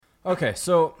Okay,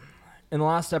 so in the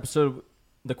last episode,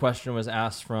 the question was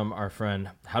asked from our friend,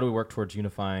 how do we work towards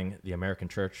unifying the American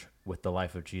church with the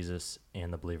life of Jesus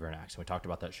and the believer in Acts? And we talked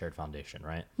about that shared foundation,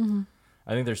 right? Mm-hmm.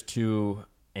 I think there's two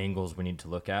angles we need to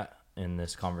look at in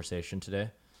this conversation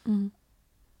today. Mm-hmm.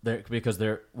 Because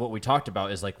what we talked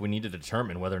about is like we need to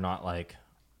determine whether or not like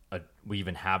we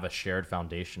even have a shared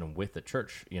foundation with the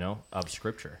church, of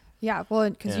Scripture. Yeah, well,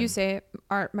 because you say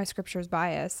my scripture is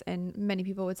biased, and many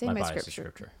people would say my bias is scripture.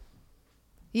 Scripture.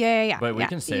 Yeah. But we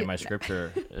can say my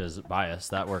scripture is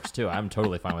biased. That works too. I'm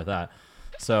totally fine with that.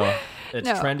 So it's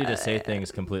trendy to say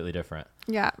things completely different.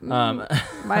 Yeah.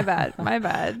 My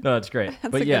bad. No, it's great.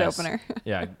 That's but a good opener.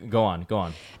 Yeah. Go on.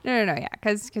 No. Yeah.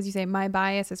 Because you say my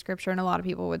bias is scripture, and a lot of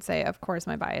people would say, of course,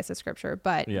 my bias is scripture.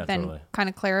 But then totally. kind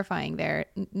of clarifying there,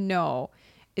 no.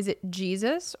 Is it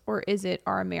Jesus or is it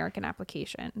our American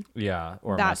application? Yeah.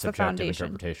 Or that's my the subjective foundation.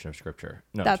 interpretation of Scripture.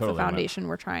 No, that's totally. The foundation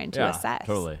we're trying to assess.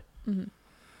 Totally. Mm-hmm.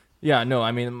 Yeah. No,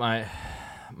 I mean, my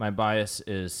bias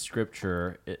is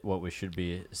Scripture. What we should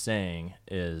be saying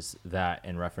is that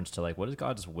in reference to like, what is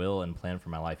God's will and plan for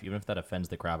my life, even if that offends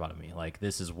the crap out of me, like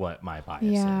this is what my bias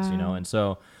is, And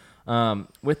so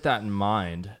with that in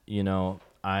mind,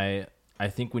 I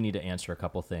think we need to answer a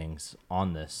couple things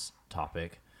on this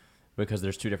topic, because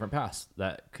there's two different paths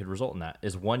that could result in that.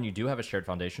 Is one, you do have a shared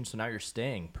foundation, so now you're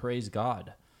staying. Praise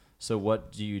God. So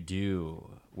what do you do?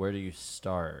 Where do you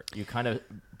start? You kind of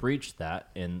breached that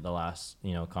in the last,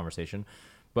 conversation.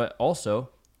 But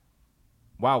also,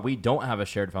 wow, we don't have a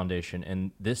shared foundation,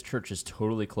 and this church is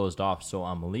totally closed off, so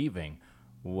I'm leaving.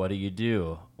 What do you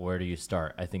do? Where do you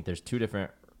start? I think there's two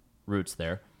different routes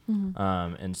there. Mm-hmm.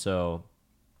 And so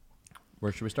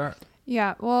where should we start?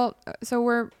 Yeah, well, so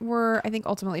we're I think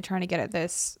ultimately trying to get at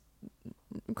this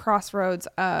crossroads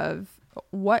of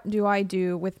what do I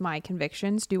do with my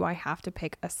convictions? Do I have to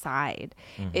pick a side?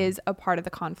 Mm-hmm. Is a part of the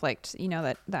conflict,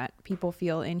 that people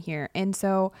feel in here. And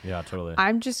so yeah, totally.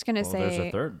 I'm just going to say there's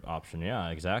a third option. Yeah,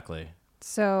 exactly.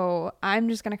 So I'm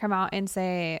just going to come out and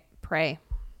say, pray.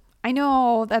 I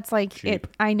know that's like cheap.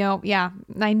 I know. Yeah.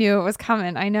 I knew it was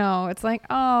coming. I know. It's like,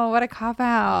 oh, what a cop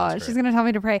out. She's going to tell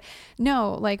me to pray.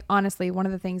 No, like honestly, one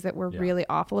of the things that we're really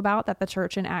awful about that the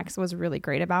church in Acts was really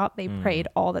great about, they prayed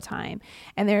all the time.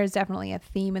 And there is definitely a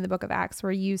theme in the book of Acts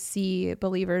where you see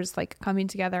believers like coming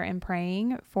together and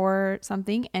praying for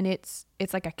something. And it's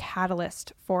like a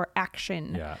catalyst for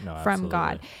action from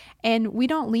God. And we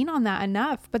don't lean on that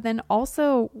enough. But then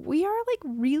also we are like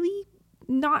really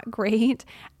not great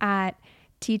at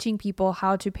teaching people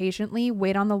how to patiently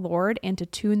wait on the Lord and to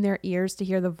tune their ears to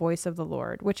hear the voice of the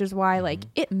Lord, which is why like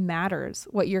it matters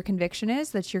what your conviction is,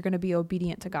 that you're going to be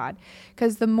obedient to God.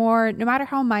 Because no matter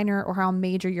how minor or how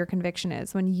major your conviction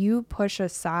is, when you push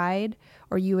aside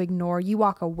or you ignore, you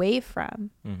walk away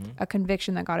from a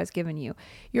conviction that God has given you,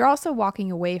 you're also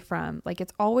walking away from, like,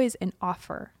 it's always an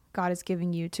offer God is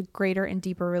giving you to greater and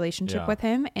deeper relationship with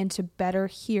him and to better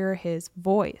hear his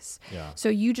voice. Yeah. So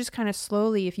you just kind of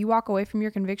slowly, if you walk away from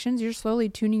your convictions, you're slowly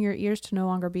tuning your ears to no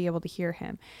longer be able to hear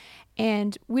him.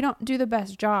 And we don't do the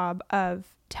best job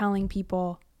of telling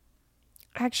people,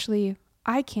 actually,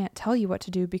 I can't tell you what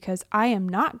to do because I am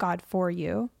not God for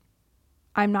you.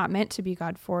 I'm not meant to be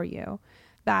God for you.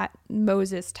 That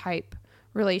Moses type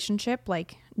relationship,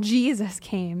 like Jesus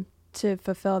came to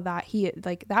fulfill that.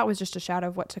 That was just a shadow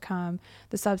of what to come.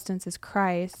 The substance is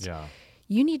Christ. Yeah.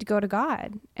 You need to go to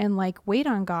God and like wait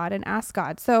on God and ask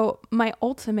God. So my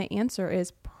ultimate answer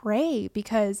is pray,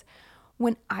 because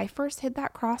when I first hit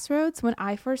that crossroads, when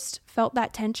I first felt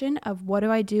that tension of what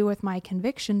do I do with my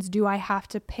convictions? Do I have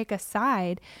to pick a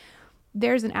side?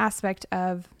 There's an aspect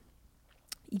of,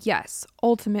 yes,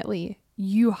 ultimately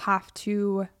you have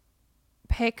to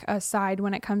pick a side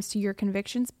when it comes to your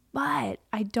convictions, but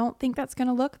I don't think that's going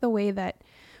to look the way that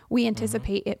we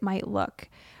anticipate it might look.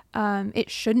 It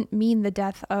shouldn't mean the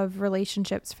death of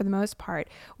relationships for the most part.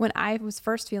 When I was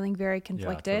first feeling very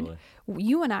conflicted,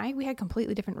 you and I, we had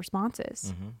completely different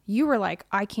responses. You were like,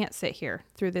 I can't sit here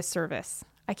through this service.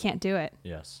 I can't do it.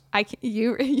 Yes.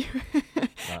 You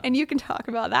and you can talk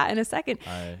about that in a second.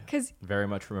 I very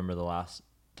much remember the last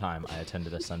time I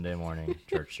attended a Sunday morning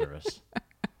church service.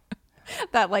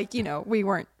 That we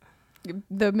weren't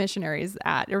the missionaries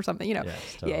at or something,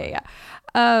 Yes, totally.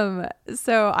 Yeah.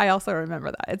 So I also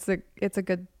remember that it's a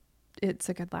good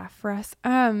laugh for us.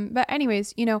 But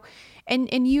anyways,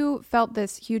 and you felt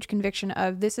this huge conviction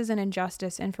of this is an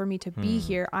injustice. And for me to be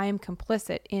here, I am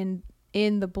complicit in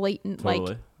the blatant,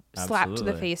 slap to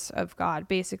the face of God,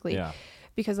 basically,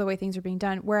 because of the way things are being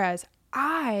done. Whereas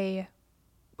I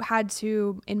had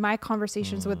to, in my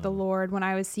conversations with the Lord, when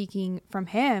I was seeking from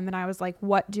him and I was like,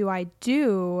 what do I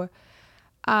do?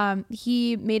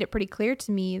 he made it pretty clear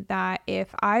to me that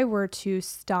if I were to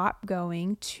stop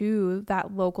going to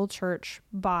that local church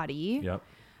body, Yep.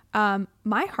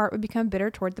 My heart would become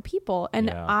bitter toward the people. And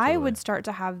Yeah, I totally. would start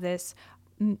to have this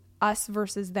us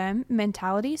versus them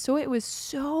mentality. So it was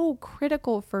so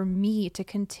critical for me to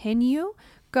continue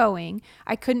going.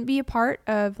 I couldn't be a part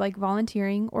of like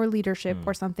volunteering or leadership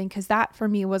or something, because that for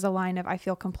me was a line of I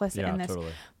feel complicit in this.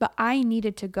 Totally. But I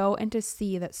needed to go and to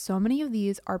see that so many of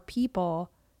these are people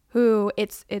who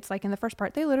it's like in the first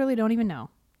part, they literally don't even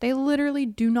know. They literally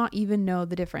do not even know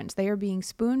the difference. They are being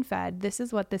spoon fed. This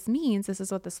is what this means. This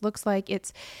is what this looks like.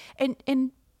 It's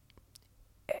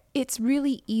it's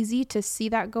really easy to see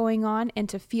that going on and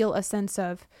to feel a sense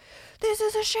of this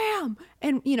is a sham,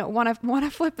 and want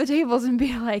to flip the tables and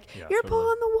be like, you're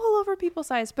pulling the wool over people's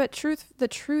eyes. But the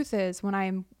truth is, when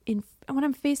I'm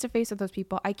face to face with those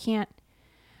people, I can't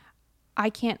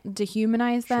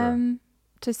dehumanize them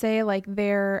to say like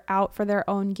they're out for their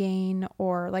own gain,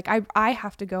 or like I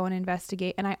have to go and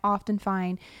investigate. And I often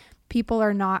find people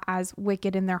are not as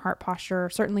wicked in their heart posture,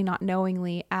 certainly not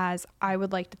knowingly, as I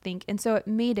would like to think. And so it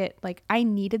made it like I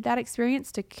needed that experience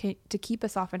to keep a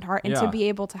softened heart and to be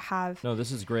able to have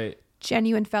this is great,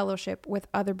 genuine fellowship with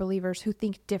other believers who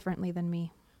think differently than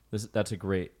me. Honestly,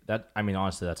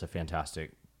 that's a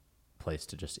fantastic place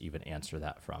to just even answer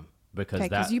that from.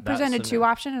 Because you presented two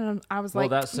options, and I was like,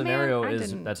 that scenario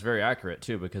that's very accurate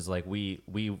too, because like we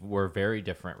were very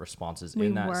different responses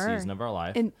in that season of our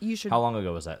life. And how long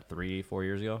ago was that? 3-4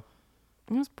 years ago?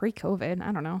 It was pre-COVID.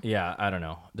 I don't know. Yeah, I don't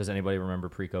know. Does anybody remember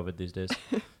pre-COVID these days?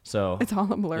 So it's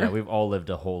all a blur. Yeah, we've all lived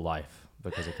a whole life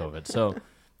because of COVID. So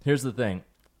here's the thing.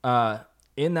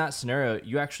 In that scenario,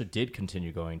 you actually did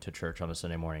continue going to church on a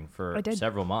Sunday morning for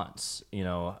several months.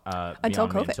 Until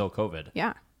COVID.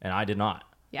 Yeah. And I did not.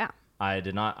 Yeah. I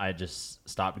did not. I just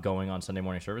stopped going on Sunday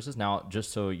morning services. Now,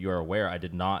 just so you're aware, I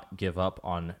did not give up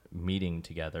on meeting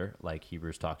together like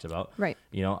Hebrews talks about. Right.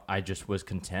 I just was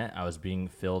content. I was being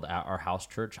filled at our house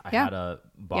church. I had a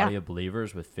body of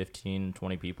believers with 15,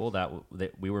 20 people that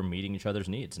we were meeting each other's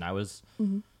needs. And I was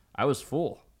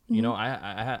full. Mm-hmm.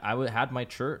 I had my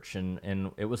church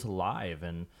and it was alive,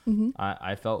 and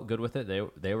I felt good with it.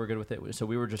 They were good with it. So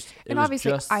we were just,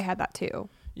 obviously I had that too.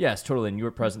 Yes, totally. And you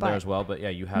were present there as well. But yeah,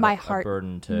 you had a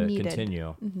burden to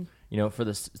continue. Mm-hmm. For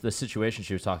the situation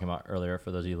she was talking about earlier,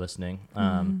 for those of you listening.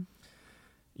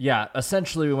 Yeah,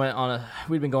 essentially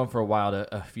we'd been going for a while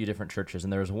to a few different churches.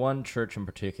 And there was one church in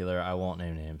particular, I won't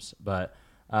name names, but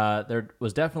there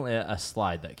was definitely a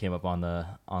slide that came up on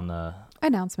the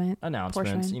announcements.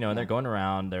 Portion. And they're going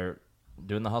around, they're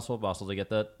doing the hustle bustle to get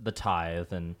the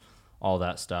tithe and all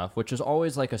that stuff, which is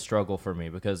always like a struggle for me,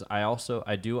 because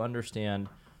I do understand,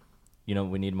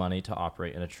 we need money to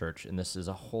operate in a church, and this is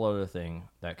a whole other thing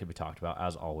that could be talked about.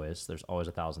 As always, there's always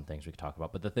 1,000 things we could talk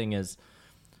about, but the thing is,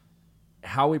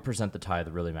 how we present the tithe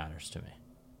really matters to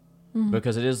me,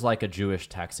 because it is like a Jewish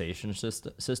taxation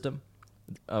system,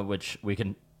 which we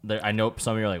can. I know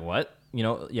some of you are like, what?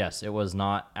 Yes, it was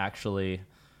not actually.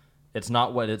 It's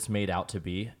not what it's made out to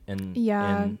be in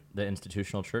the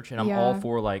institutional church, and I'm all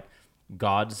for like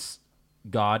God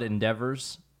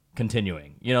endeavors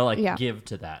continuing. Give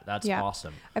to that. That's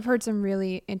awesome. I've heard some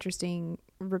really interesting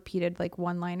repeated like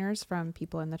one-liners from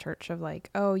people in the church of like,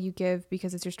 oh, you give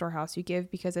because it's your storehouse, you give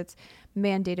because it's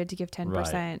mandated to give 10%.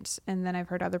 Right. And then I've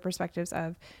heard other perspectives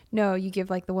of, no, you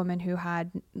give like the woman who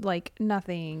had like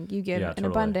nothing, you give in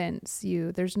abundance,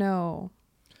 there's a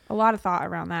lot of thought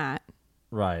around that.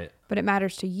 Right. But it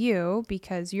matters to you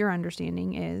because your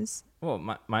understanding is, well,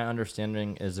 my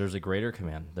understanding is there's a greater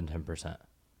command than 10%.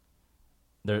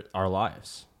 Our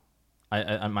lives.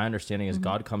 My understanding is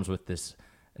God comes with this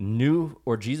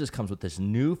Jesus comes with this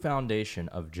new foundation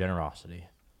of generosity.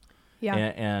 Yeah.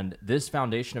 And this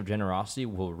foundation of generosity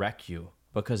will wreck you,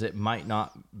 because it might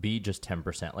not be just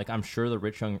 10%. Like, I'm sure the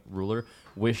rich young ruler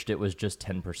wished it was just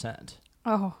 10%.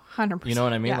 Oh, 100%. You know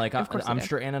what I mean? Yeah, like, I'm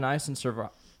sure Ananias and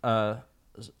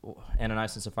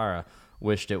Sapphira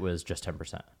wished it was just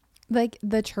 10%. Like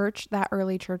the church, that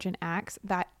early church in Acts,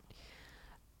 that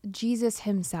Jesus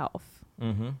himself,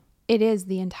 it is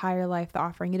the entire life, the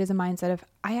offering. It is a mindset of,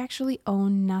 I actually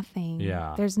own nothing.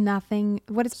 Yeah. There's nothing.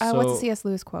 What's the C.S.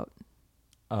 Lewis quote?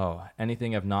 Oh,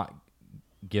 anything I've not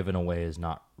given away is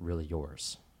not really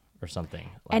yours, or something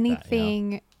like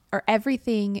anything that, or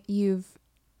everything you've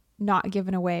not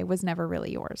given away was never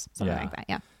really yours. Something like that.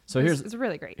 Yeah. So it's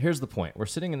really great. Here's the point. We're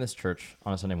sitting in this church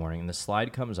on a Sunday morning, and the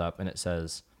slide comes up and it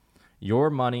says, your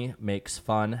money makes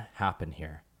fun happen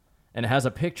here. And it has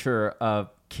a picture of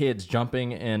kids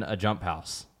jumping in a jump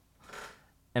house.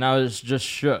 And I was just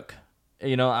shook.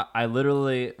 I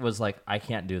literally was like, I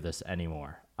can't do this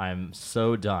anymore. I'm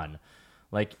so done.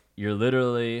 Like, you're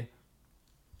literally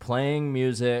playing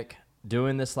music,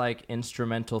 doing this like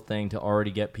instrumental thing to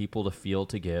already get people to feel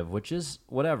to give, which is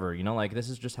whatever, you know, like this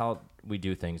is just how we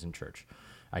do things in church,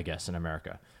 I guess, in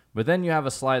America. But then you have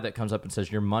a slide that comes up and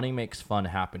says, your money makes fun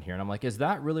happen here. And I'm like, is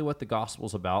that really what the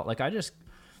gospel's about? Like, I just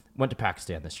went to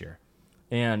Pakistan this year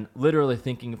and literally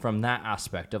thinking from that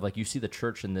aspect of like, you see the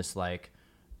church in this like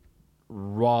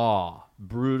raw,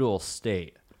 brutal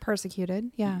state.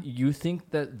 Persecuted. Yeah. You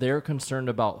think that they're concerned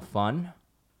about fun?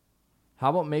 How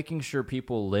about making sure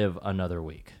people live another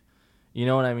week? You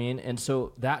know what I mean? And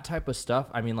so that type of stuff,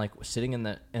 I mean, like sitting in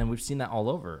the, and we've seen that all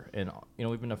over. And, you know,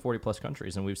 we've been to 40 plus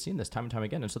countries and we've seen this time and time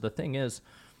again. And so the thing is,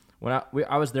 when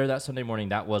I was there that Sunday morning,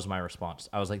 that was my response.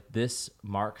 I was like, this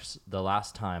marks the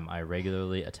last time I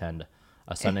regularly attend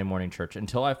a Sunday morning church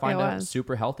until I find a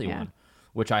super healthy one,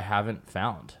 which I haven't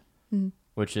found,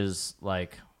 which is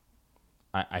like,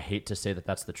 I hate to say that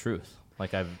that's the truth.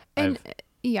 Like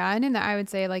yeah, and in that I would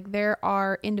say like there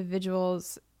are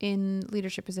individuals in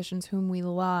leadership positions whom we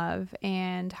love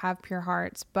and have pure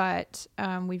hearts, but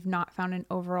we've not found an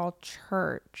overall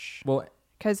church. Well,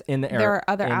 because there are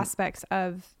other aspects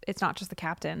of it's not just the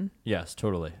captain. Yes,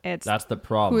 totally. That's the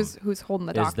problem. Who's holding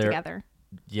the dock together.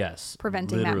 Yes,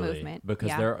 preventing that movement.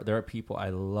 Because there are people I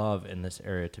love in this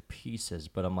area to pieces,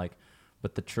 but I'm like,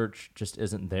 but the church just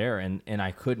isn't there, and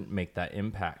I couldn't make that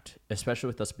impact, especially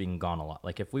with us being gone a lot.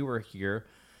 Like if we were here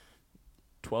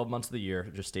 12 months of the year,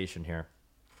 just stationed here,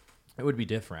 it would be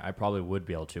different. I probably would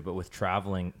be able to, but with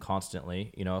traveling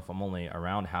constantly, you know, if I'm only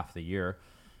around half the year,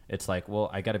 it's like, well,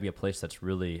 I got to be a place that's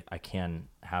really, I can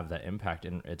have that impact,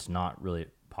 and it's not really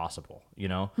possible, you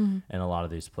know, in a lot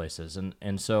of these places.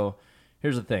 And so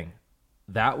here's the thing.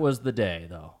 That was the day,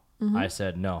 though. I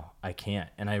said, no, I can't.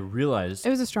 And I realized... It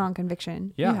was a strong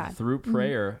conviction. Yeah, through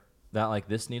prayer, that, like,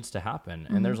 this needs to happen.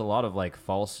 And there's a lot of, like,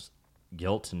 false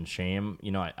guilt and shame,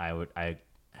 you know, I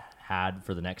had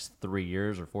for the next 3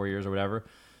 years or 4 years or whatever.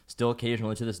 Still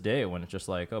occasionally to this day when it's just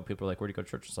like, oh, people are like, where do you go to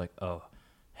church? It's like, oh,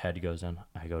 head goes in.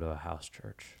 I go to a house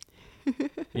church.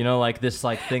 You know, like this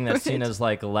like thing that's seen as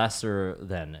like lesser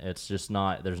than. It's just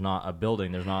not, there's not a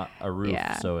building, there's not a roof.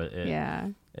 Yeah. So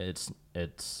it's,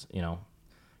 you know,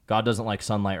 God doesn't like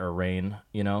sunlight or rain,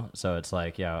 you know? So it's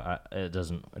like, it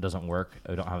doesn't work.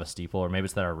 We don't have a steeple, or maybe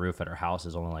it's that our roof at our house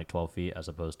is only like 12 feet as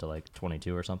opposed to like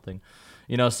 22 or something,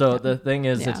 you know? So the thing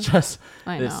is, it's just,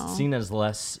 it's seen as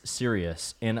less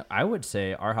serious. And I would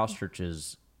say our house church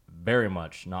is very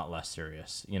much not less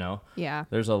serious, you know? Yeah.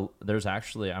 There's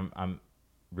actually, I'm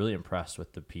really impressed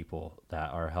with the people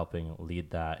that are helping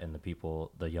lead that, and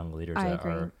the young leaders that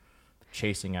are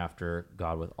chasing after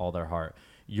God with all their heart.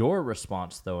 Your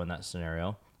response, though, in that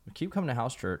scenario, keep coming to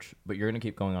house church, but you're going to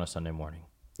keep going on a Sunday morning.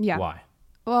 Yeah. Why?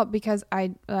 Well, because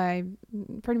I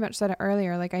pretty much said it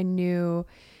earlier. Like I knew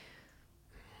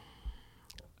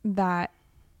that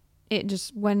it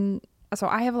just so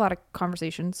I have a lot of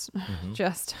conversations,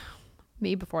 just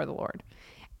me before the Lord.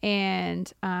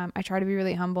 And I try to be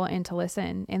really humble and to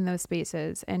listen in those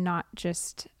spaces and not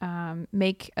just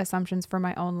make assumptions for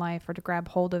my own life or to grab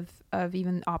hold of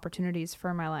even opportunities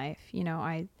for my life. You know,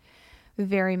 I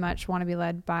very much want to be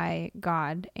led by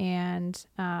God, and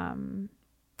I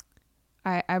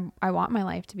want my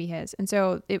life to be His. And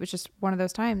so it was just one of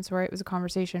those times where it was a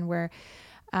conversation where,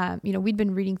 you know, we'd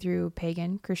been reading through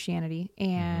pagan Christianity,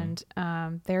 and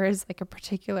there is like a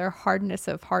particular hardness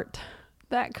of heart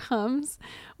that comes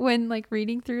when like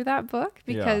reading through that book,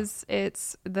 because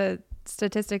it's the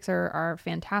statistics are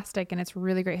fantastic and it's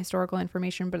really great historical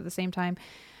information. But at the same time,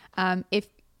 if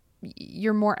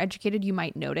you're more educated, you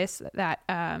might notice that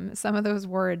some of those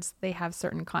words, they have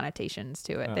certain connotations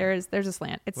to it. There's a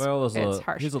slant. It's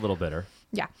harsh. He's a little bitter.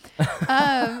 Yeah.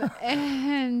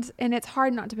 And it's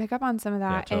hard not to pick up on some of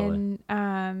that. Yeah, totally.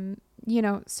 And you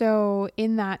know, so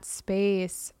in that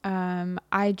space,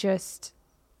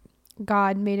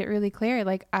 God made it really clear,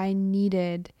 like I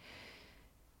needed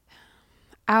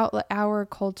our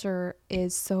culture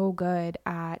is so good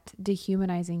at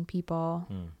dehumanizing people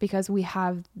because we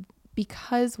have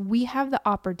the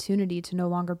opportunity to no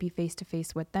longer be face to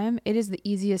face with them. It is the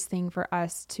easiest thing for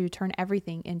us to turn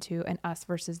everything into an us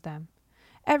versus them.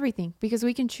 Everything, because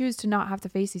we can choose to not have to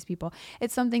face these people.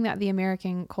 It's something that the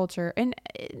American culture, and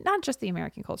not just the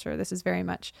American culture, this is very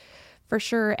much for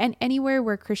sure, and anywhere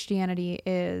where Christianity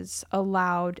is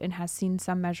allowed and has seen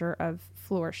some measure of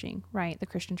flourishing, right? The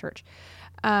Christian church.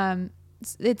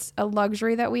 It's a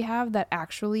luxury that we have that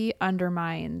actually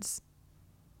undermines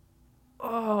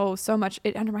so much.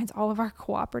 It undermines all of our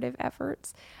cooperative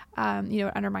efforts. You know,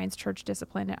 it undermines church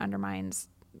discipline. It undermines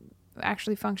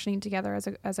actually functioning together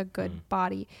as a good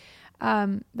body.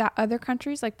 that other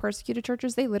countries, like persecuted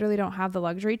churches, they literally don't have the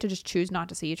luxury to just choose not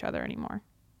to see each other anymore.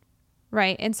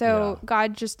 Right. And so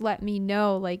God just let me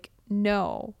know, like,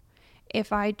 no,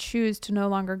 if I choose to no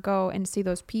longer go and see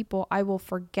those people, I will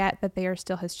forget that they are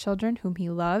still his children whom he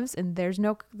loves. And there's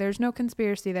no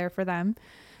conspiracy there for them.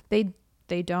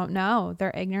 They don't know.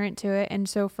 They're ignorant to it. And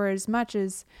so for as much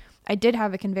as I did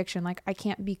have a conviction, like I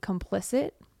can't be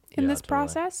complicit in this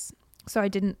process. So I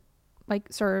didn't like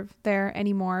serve there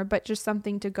anymore, but just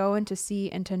something to go and to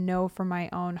see and to know from my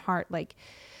own heart. Like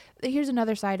here's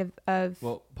another side of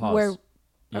well, pause. Where,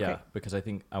 yeah, because I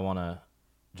think I want to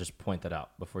just point that out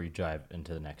before you dive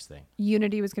into the next thing.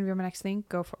 Unity was going to be my next thing.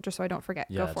 Go for it, just so I don't forget.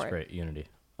 Yeah, go for that's it. Great. Unity.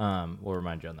 We'll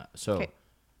remind you on that. So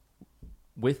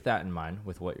with that in mind,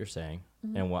 with what you're saying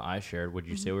and what I shared, would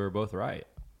you say we were both right?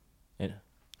 And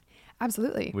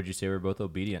absolutely. Would you say we were both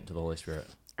obedient to the Holy Spirit?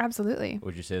 Absolutely.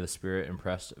 Would you say the Spirit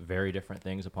impressed very different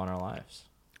things upon our lives?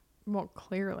 Well,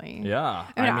 clearly. Yeah.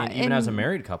 I mean, even as a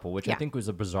married couple, which I think was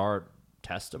a bizarre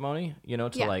testimony,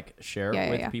 to like share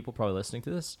with people probably listening to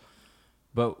this.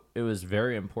 But it was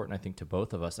very important, I think, to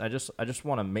both of us. I just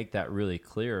want to make that really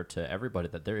clear to everybody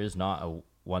that there is not a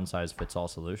one-size-fits-all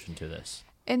solution to this.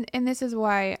 And this is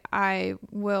why I'm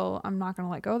not going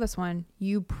to let go of this one.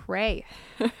 You pray.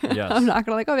 Yes. I'm not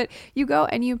going to let go of it. You go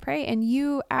and you pray and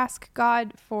you ask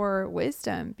God for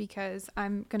wisdom, because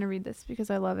I'm going to read this because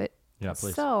I love it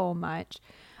so much.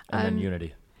 And then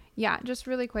unity. Yeah, just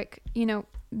really quick.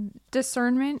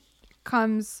 Discernment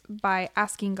comes by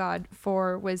asking God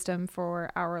for wisdom for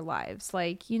our lives.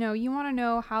 Like, you want to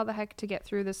know how the heck to get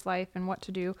through this life and what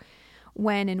to do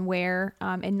when and where,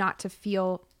 and not to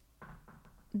feel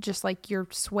just like you're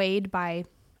swayed by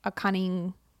a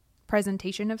cunning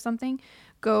presentation of something.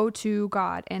 Go to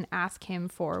God and ask him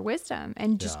for wisdom,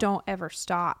 and just don't ever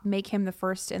stop. Make him the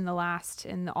first and the last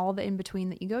and all the in between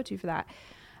that you go to for that.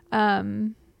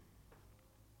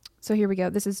 So here we go.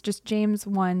 This is just James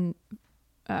 1.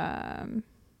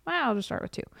 I'll just start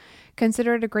with 2.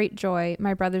 Consider it a great joy,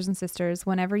 my brothers and sisters,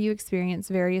 whenever you experience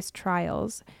various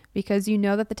trials, because you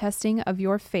know that the testing of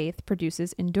your faith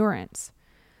produces endurance.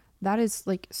 That is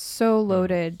like so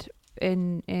loaded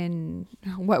in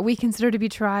what we consider to be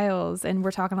trials. And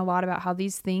we're talking a lot about how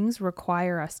these things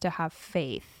require us to have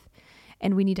faith,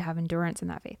 and we need to have endurance in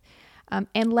that faith.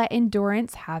 And let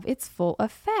endurance have its full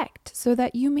effect, so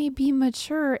that you may be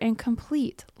mature and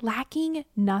complete, lacking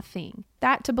nothing.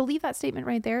 That, to believe that statement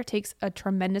right there, takes a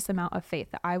tremendous amount of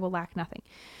faith, that I will lack nothing.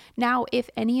 Now, if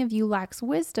any of you lacks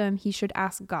wisdom, he should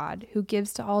ask God, who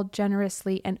gives to all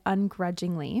generously and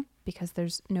ungrudgingly, because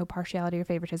there's no partiality or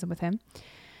favoritism with him,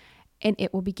 and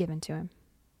it will be given to him.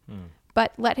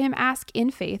 But let him ask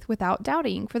in faith without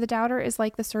doubting, for the doubter is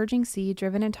like the surging sea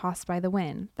driven and tossed by the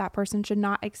wind. That person should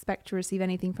not expect to receive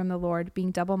anything from the Lord,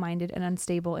 being double-minded and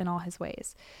unstable in all his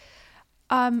ways.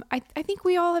 I think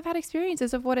we all have had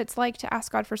experiences of what it's like to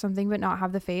ask God for something but not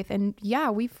have the faith. And yeah,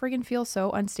 we friggin' feel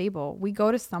so unstable. We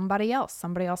go to somebody else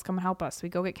come and help us. We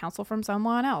go get counsel from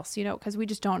someone else, because we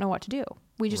just don't know what to do.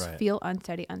 We just feel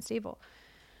unsteady, unstable.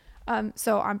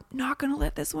 So I'm not going to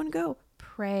let this one go.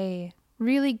 Pray.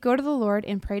 Really go to the Lord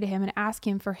and pray to him and ask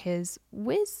him for his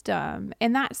wisdom.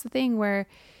 And that's the thing where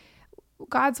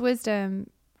God's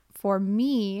wisdom for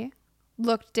me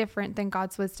looked different than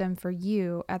God's wisdom for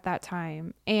you at that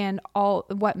time. And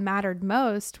what mattered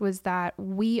most was that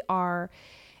we are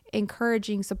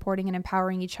encouraging, supporting, and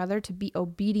empowering each other to be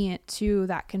obedient to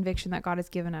that conviction that God has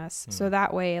given us. So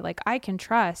that way, like, I can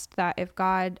trust that if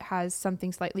God has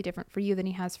something slightly different for you than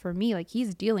he has for me, like,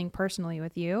 he's dealing personally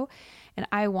with you, and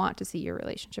I want to see your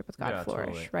relationship with God flourish.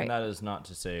 Totally. Right. And that is not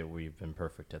to say we've been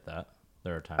perfect at that.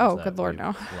 There are times that good Lord,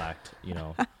 we've lacked,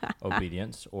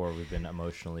 obedience, or we've been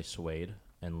emotionally swayed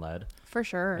and led. For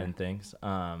sure. And things.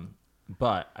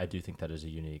 But I do think that is a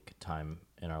unique time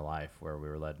in our life where we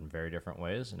were led in very different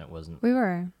ways, and it wasn't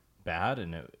bad,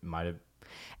 and it might have.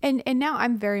 And now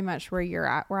I'm very much where you're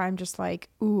at, where I'm just like,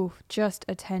 ooh, just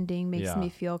attending makes me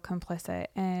feel complicit,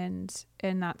 and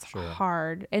that's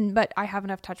hard. But I have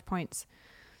enough touch points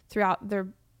throughout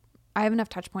I have enough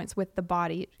touch points with the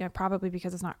body, probably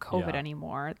because it's not COVID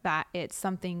anymore, that it's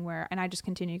something where, and I just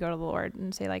continue to go to the Lord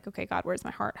and say, like, okay, God, where's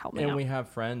my heart? Help me. And we have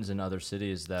friends in other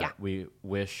cities that we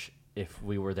wish if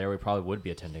we were there, we probably would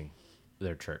be attending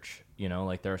their church.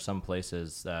 Like, there are some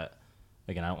places that,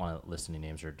 again, I don't want to list any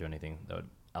names or do anything that would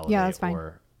elevate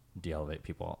or de-elevate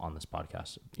people on this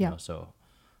podcast. You know, so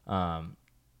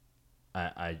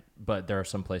but there are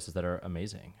some places that are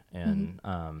amazing, and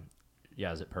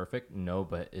is it perfect? No,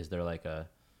 but is there like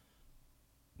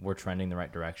we're trending the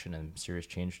right direction and serious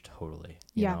change? Totally.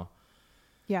 You know?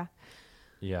 Yeah.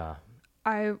 Yeah.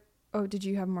 Oh, did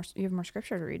you have more? You have more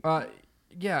scripture to read?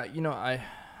 Yeah,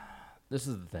 this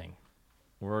is the thing.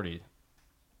 We're already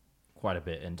quite a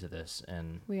bit into this,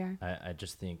 and We are. I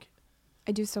just think,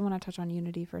 I do still want to touch on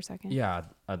unity for a second. yeah,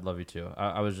 I'd love you to.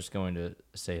 I was just going to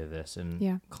say this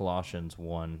in Colossians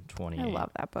 1:28. I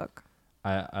love that book.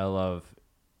 I love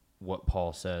what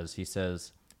Paul says. He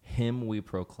says, "Him we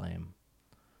proclaim,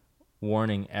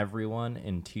 warning everyone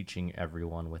and teaching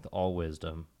everyone with all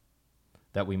wisdom,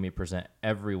 that we may present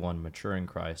everyone mature in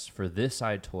Christ. For this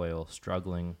I toil,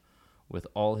 struggling with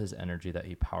all his energy that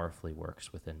he powerfully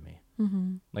works within me."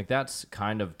 Mm-hmm. Like, that's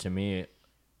kind of, to me,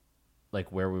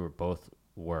 like where we were both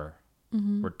were.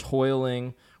 Mm-hmm. We're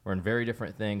toiling. We're in very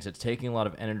different things. It's taking a lot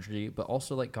of energy, but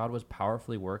also like God was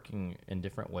powerfully working in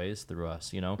different ways through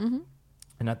us, Mm-hmm.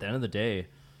 And at the end of the day,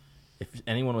 if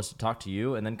anyone was to talk to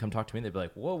you and then come talk to me, they'd be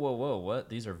like, whoa, what?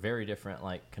 These are very different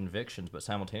like convictions, but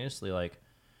simultaneously, like,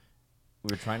 we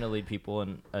were trying to lead people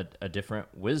in a different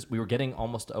wisdom. We were getting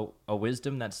almost a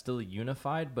wisdom that's still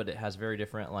unified, but it has very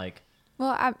different like.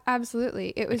 Well,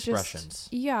 absolutely. It was expressions.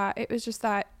 It was just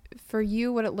that for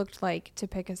you, what it looked like to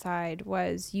pick a side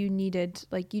was you needed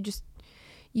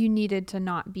to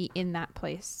not be in that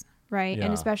place. Right. Yeah.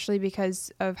 And especially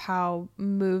because of how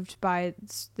moved by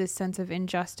this sense of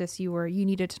injustice you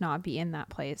needed to not be in that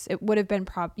place. It would have been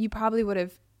you probably would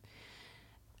have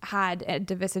had a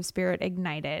divisive spirit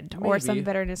ignited. Maybe. Or some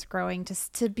bitterness growing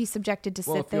to be subjected to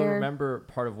sit there. Well, if you remember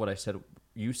part of what I said,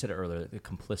 you said it earlier, the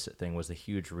complicit thing was a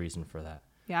huge reason for that.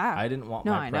 Yeah. I didn't want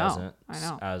my presence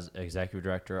as executive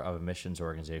director of a missions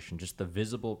organization, just the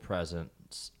visible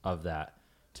presence of that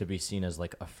to be seen as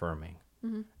like affirming.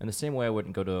 Mm-hmm. In the same way I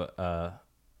wouldn't go to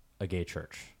a gay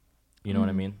church. You know what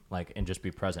I mean? Like, and just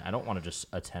be present. I don't want to just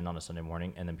attend on a Sunday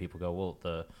morning and then people go, well,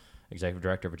 the executive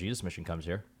director of a Jesus mission comes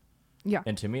here. Yeah.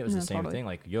 And to me, it was the same thing.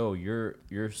 Like, yo, you're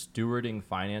stewarding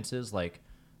finances like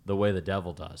the way the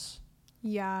devil does.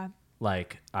 Yeah.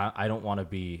 Like, I don't want to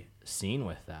be seen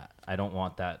with that. I don't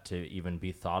want that to even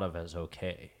be thought of as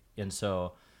okay. And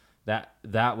so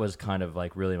that was kind of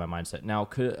like really my mindset. Now,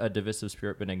 could a divisive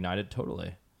spirit been ignited?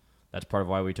 Totally. That's part of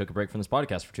why we took a break from this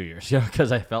podcast for 2 years,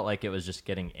 because I felt like it was just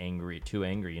getting too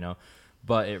angry,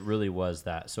 But it really was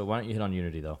that. So why don't you hit on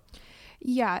unity, though?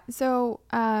 Yeah. So,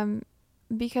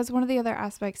 because one of the other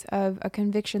aspects of a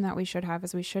conviction that we should have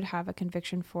is we should have a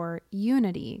conviction for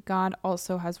unity. God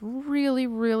also has really,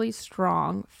 really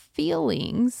strong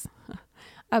feelings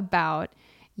about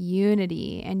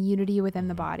unity and unity within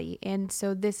the body. And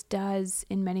so this does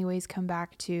in many ways come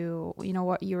back to,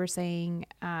 what you were saying,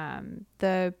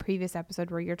 the previous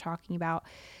episode where you're talking about,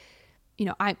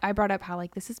 I brought up how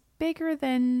like this is bigger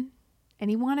than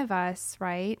any one of us,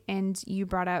 right? And you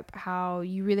brought up how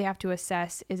you really have to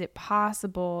assess, is it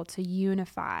possible to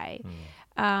unify?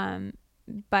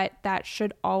 But that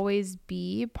should always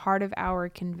be part of our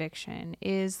conviction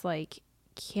is like,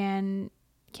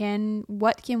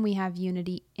 what can we have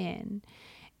unity in?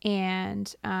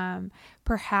 And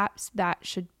perhaps that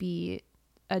should be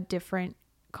a different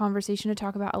conversation to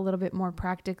talk about a little bit more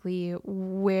practically,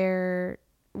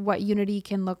 what unity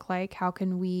can look like. How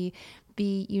can we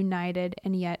be united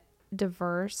and yet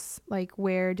diverse? Like,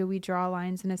 where do we draw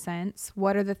lines in a sense?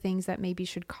 What are the things that maybe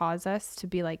should cause us to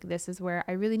be like, this is where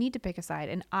I really need to pick a side?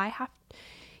 And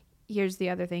here's the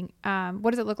other thing.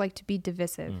 What does it look like to be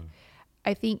divisive?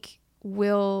 I think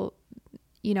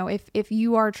if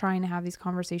you are trying to have these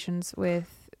conversations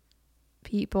with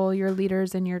people, your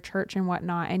leaders in your church and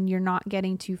whatnot, and you're not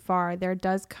getting too far, there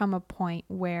does come a point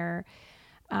where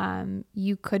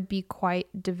you could be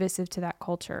quite divisive to that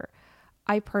culture.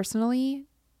 I personally,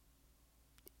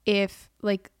 if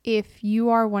you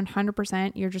are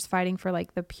 100%, you're just fighting for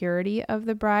like the purity of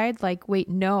the bride, like, wait,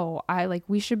 no,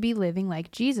 we should be living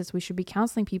like Jesus. We should be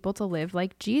counseling people to live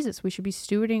like Jesus. We should be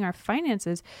stewarding our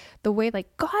finances the way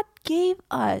like God gave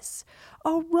us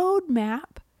a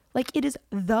roadmap. Like, it is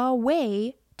the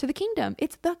way to the kingdom.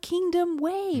 It's the kingdom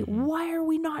way. Mm-hmm. Why are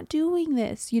we not doing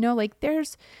this?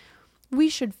 We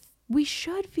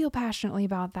should feel passionately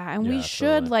about that. And we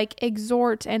should like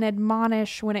exhort and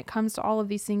admonish when it comes to all of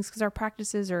these things, because our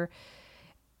practices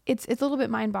it's a little bit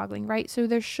mind boggling, right? So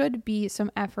there should be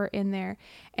some effort in there.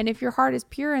 And if your heart is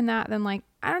pure in that, then like,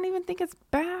 I don't even think it's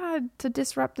bad to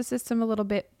disrupt the system a little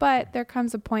bit. But there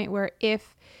comes a point where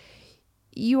if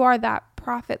you are that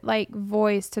prophet-like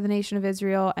voice to the nation of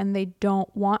Israel and they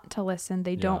don't want to listen,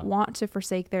 they don't want to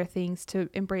forsake their things to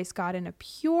embrace God in a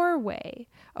pure way,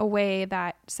 a way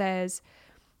that says,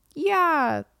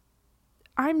 yeah,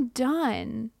 I'm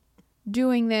done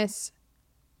doing this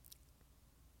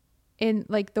in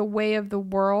like the way of the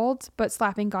world, but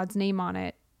slapping God's name on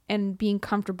it and being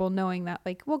comfortable knowing that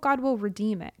like, well, God will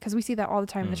redeem it. Cause we see that all the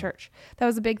time in the church. That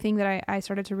was a big thing that I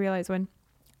started to realize when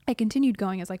I continued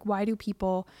going, is like, why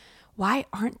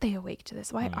aren't they awake to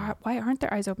this? Why aren't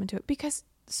their eyes open to it? Because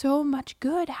so much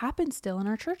good happens still in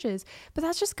our churches, but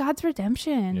that's just God's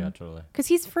redemption. Yeah, totally. Cause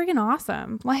he's friggin'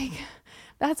 awesome. Like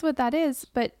that's what that is.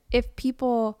 But if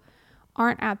people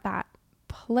aren't at that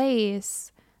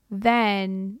place,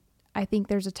 then I think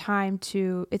there's a time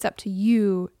it's up to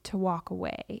you to walk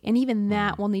away. And even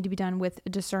that will need to be done with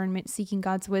discernment, seeking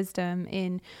God's wisdom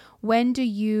in when do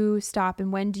you stop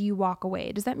and when do you walk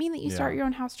away? Does that mean that you start your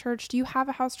own house church? Do you have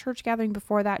a house church gathering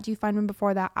before that? Do you find one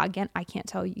before that? Again, I can't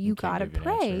tell you. You got to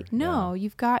pray. No,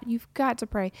 you've got to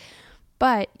pray.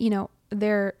 But,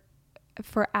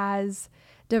 for as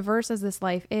diverse as this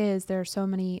life is, there are so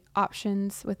many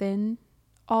options within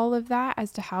all of that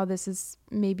as to how this is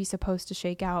maybe supposed to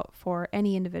shake out for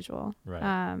any individual,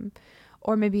 right.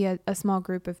 Or maybe a small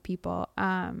group of people.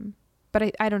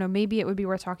 But I don't know, maybe it would be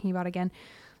worth talking about again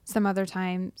some other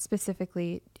time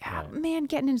specifically, right.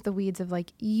 Getting into the weeds of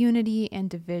like unity and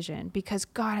division, because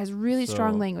God has really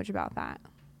strong language about that.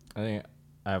 I think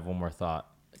I have one more thought,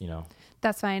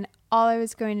 That's fine. All I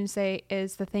was going to say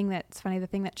is the thing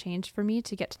that changed for me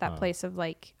to get to that place of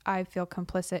like, I feel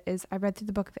complicit is I read through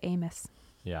the book of Amos.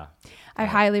 Yeah. I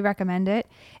highly recommend it.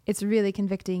 It's really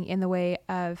convicting in the way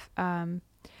of,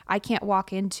 I can't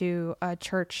walk into a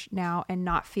church now and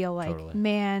not feel like, totally.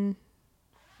 Man,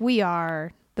 we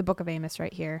are the book of Amos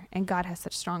right here. And God has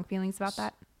such strong feelings about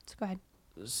that. So go ahead.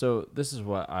 So this is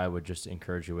what I would just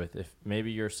encourage you with. If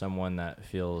maybe you're someone that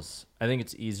feels, I think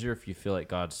it's easier if you feel like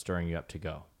God's stirring you up to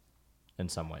go in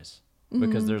some ways.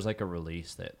 Because there's like a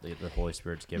release that the Holy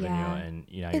Spirit's given you, and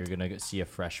you're gonna see a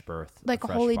fresh birth, like a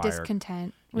holy fire.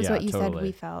 Discontent was what you said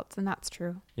we felt, and that's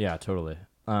true. Yeah, totally.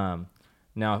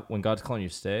 Now when God's calling you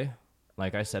to stay,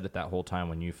 like I said it that whole time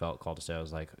when you felt called to stay, I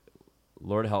was like,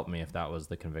 Lord help me if that was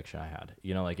the conviction I had.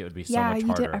 Like it would be so much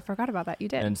harder. Did. I forgot about that. You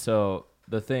did. And so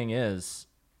the thing is,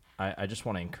 I just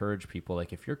want to encourage people,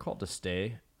 like if you're called to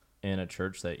stay in a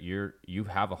church that you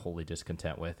have a holy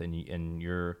discontent with, and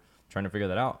you're trying to figure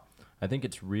that out. I think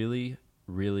it's really,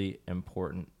 really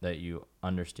important that you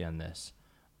understand this.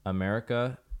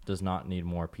 America does not need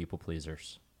more people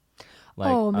pleasers.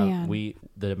 Man.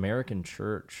 The American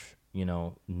church,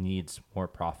 needs more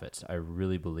prophets. I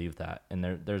really believe that. And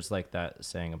there's like that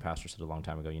saying a pastor said a long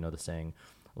time ago, the saying,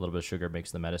 a little bit of sugar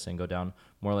makes the medicine go down.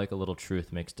 More like a little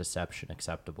truth makes deception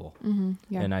acceptable. Mm-hmm,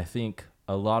 yeah. And I think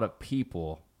a lot of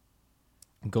people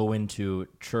go into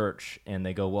church and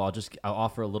they go, well, I'll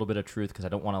offer a little bit of truth because I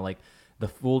don't want to the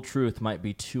full truth might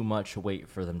be too much weight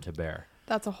for them to bear.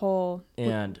 That's a whole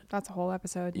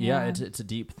episode. Yeah, it's a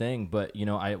deep thing, but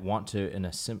I want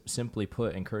to, simply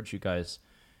put, encourage you guys,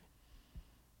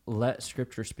 let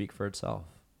Scripture speak for itself.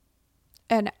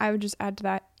 And I would just add to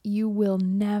that, you will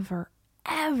never,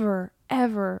 ever,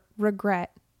 ever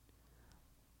regret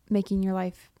making your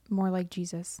life more like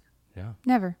Jesus. Yeah.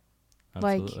 Never.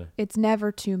 Absolutely. Like, it's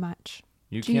never too much.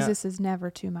 Jesus is never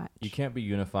too much. You can't be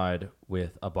unified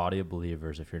with a body of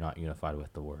believers if you're not unified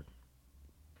with the Word.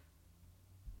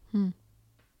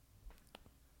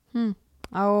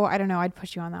 Oh, I don't know. I'd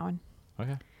push you on that one.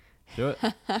 Okay. Do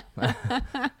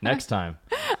it. Next time.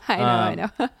 I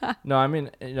know. No, I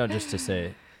mean, just to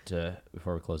say,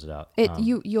 before we close it out.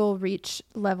 You'll reach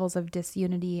levels of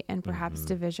disunity and perhaps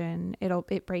division.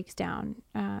 It breaks down.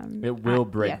 It will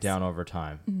break down over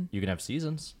time. Mm-hmm. You can have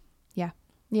seasons. Yeah.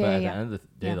 But at the end of the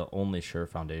day, the only sure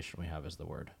foundation we have is the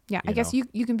Word. Yeah. I guess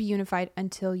you can be unified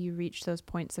until you reach those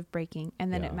points of breaking,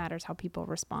 and then it matters how people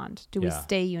respond. Do we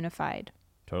stay unified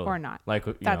or not?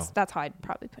 That's how I'd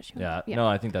probably push you. Yeah. No,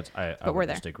 I think I would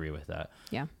just agree with that.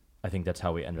 Yeah. I think that's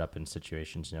how we ended up in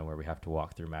situations, where we have to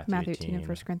walk through Matthew 18 and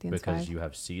 1 Corinthians because 5. You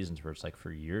have seasons where it's like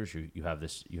for years you have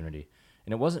this unity,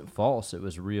 and it wasn't false; it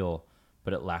was real,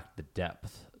 but it lacked the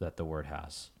depth that the Word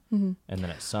has. Mm-hmm. And then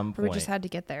at some point, we just had to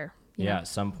get there. At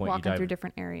some point, walking through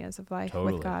different areas of life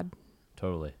with God.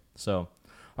 Totally. So,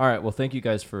 all right. Well, thank you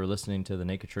guys for listening to the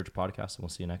Naked Church podcast, and we'll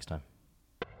see you next time.